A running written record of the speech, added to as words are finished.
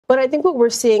But I think what we're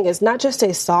seeing is not just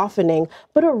a softening,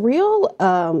 but a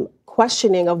real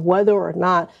questioning of whether or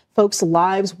not folks'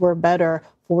 lives were better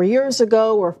 4 years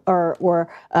ago or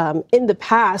in the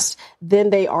past than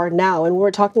they are now. And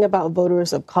we're talking about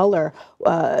voters of color.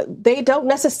 They don't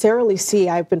necessarily see,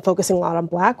 I've been focusing a lot on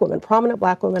black women, prominent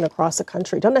black women across the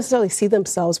country, don't necessarily see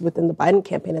themselves within the Biden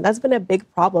campaign. And that's been a big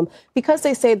problem because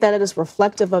they say that it is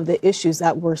reflective of the issues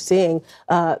that we're seeing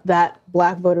that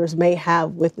black voters may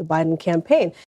have with the Biden campaign.